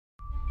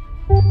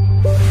Hi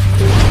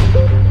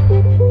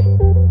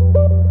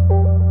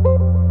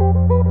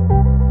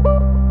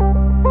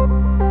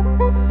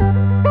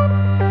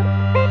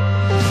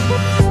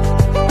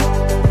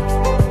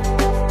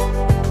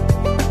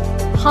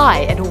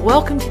and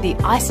welcome to the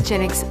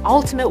Isagenix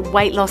Ultimate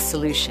Weight Loss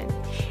Solution.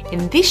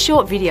 In this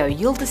short video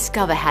you'll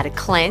discover how to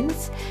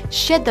cleanse,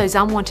 shed those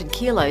unwanted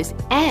kilos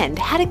and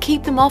how to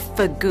keep them off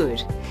for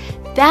good.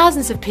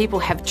 Thousands of people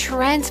have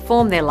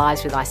transformed their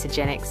lives with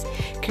Isagenix.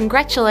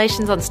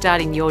 Congratulations on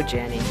starting your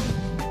journey.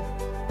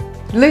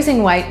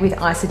 Losing weight with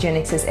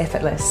Isagenix is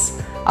effortless.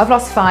 I've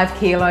lost 5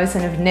 kilos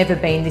and have never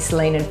been this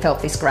lean and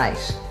felt this great.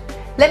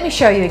 Let me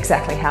show you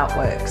exactly how it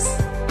works.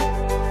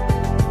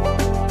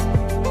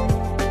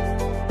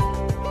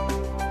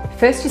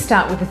 First, you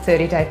start with a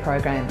 30-day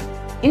program.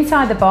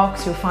 Inside the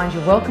box, you'll find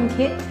your welcome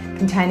kit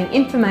containing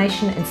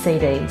information and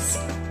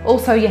CDs.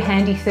 Also your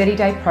handy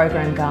 30-day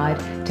program guide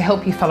to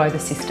help you follow the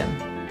system.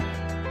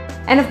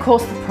 And of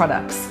course the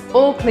products,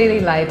 all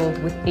clearly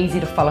labelled with easy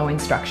to follow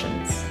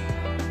instructions.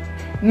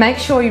 Make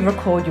sure you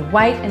record your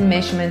weight and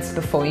measurements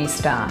before you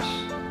start.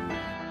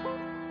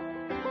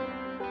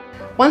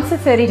 Once the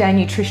 30-day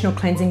nutritional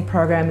cleansing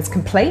program is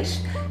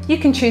complete, you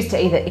can choose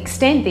to either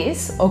extend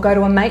this or go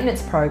to a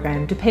maintenance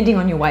program depending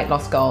on your weight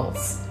loss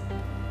goals.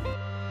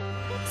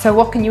 So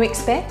what can you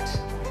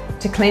expect?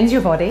 To cleanse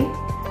your body,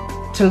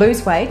 to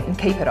lose weight and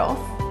keep it off,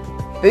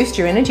 boost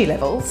your energy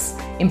levels,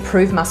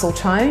 improve muscle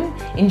tone,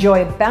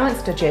 enjoy a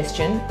balanced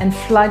digestion and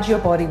flood your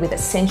body with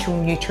essential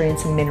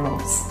nutrients and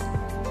minerals.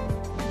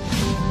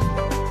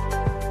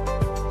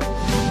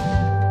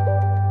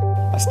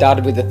 I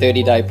started with the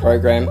 30-day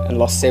program and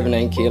lost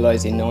 17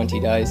 kilos in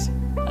 90 days.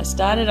 I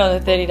started on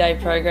the 30-day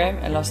program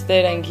and lost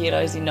 13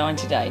 kilos in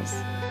 90 days.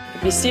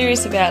 If you're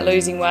serious about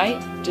losing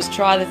weight, just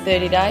try the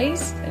 30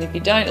 days, and if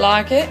you don't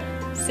like it,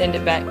 send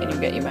it back and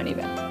you'll get your money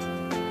back.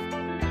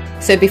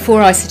 So before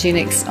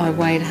Isagenix, I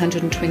weighed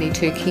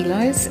 122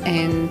 kilos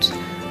and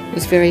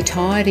was very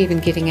tired. Even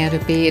getting out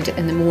of bed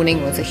in the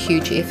morning was a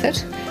huge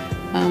effort.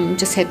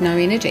 Just had no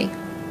energy.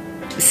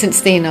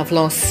 Since then I've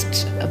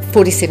lost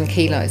 47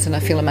 kilos and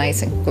I feel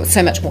amazing. Got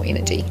so much more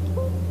energy.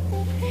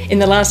 In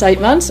the last 8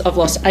 months, I've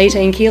lost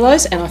 18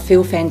 kilos and I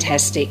feel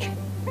fantastic.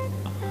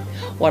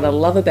 What I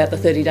love about the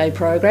 30-day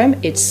program,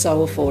 it's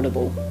so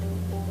affordable.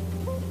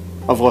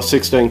 I've lost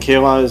 16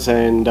 kilos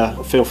and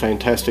feel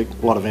fantastic,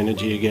 a lot of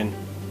energy again.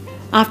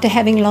 After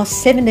having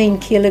lost 17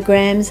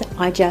 kilograms,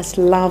 I just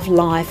love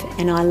life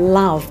and I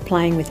love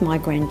playing with my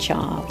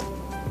grandchild.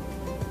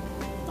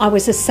 I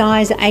was a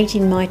size 8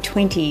 in my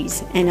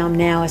 20s and I'm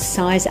now a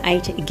size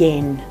 8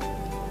 again.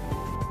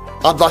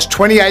 I've lost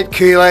 28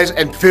 kilos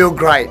and feel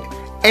great.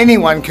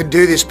 Anyone can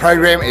do this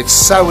program, it's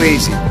so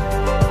easy.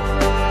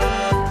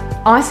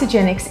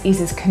 Isagenix is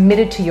as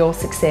committed to your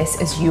success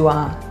as you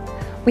are.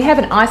 We have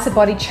an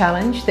IsaBody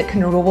challenge that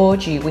can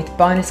reward you with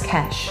bonus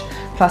cash,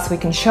 plus we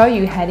can show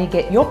you how to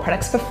get your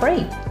products for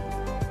free.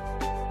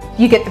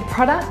 You get the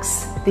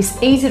products,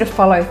 this easy to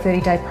follow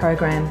 30-day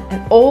program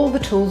and all the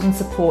tools and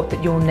support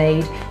that you'll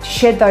need to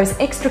shed those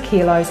extra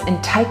kilos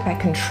and take back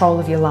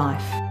control of your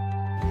life.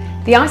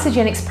 The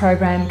Isagenix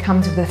program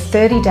comes with a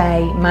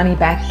 30-day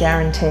money-back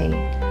guarantee,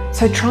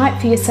 so try it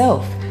for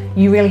yourself.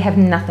 You really have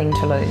nothing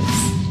to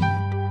lose.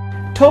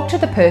 Talk to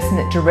the person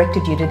that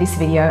directed you to this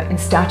video and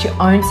start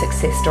your own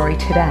success story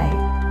today.